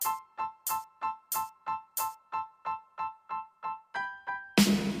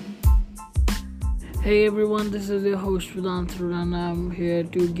Hey everyone, this is your host Vedantru and I'm here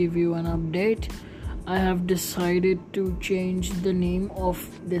to give you an update. I have decided to change the name of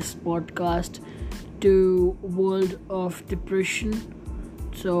this podcast to World of Depression.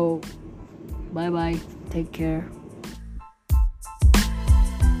 So, bye bye, take care.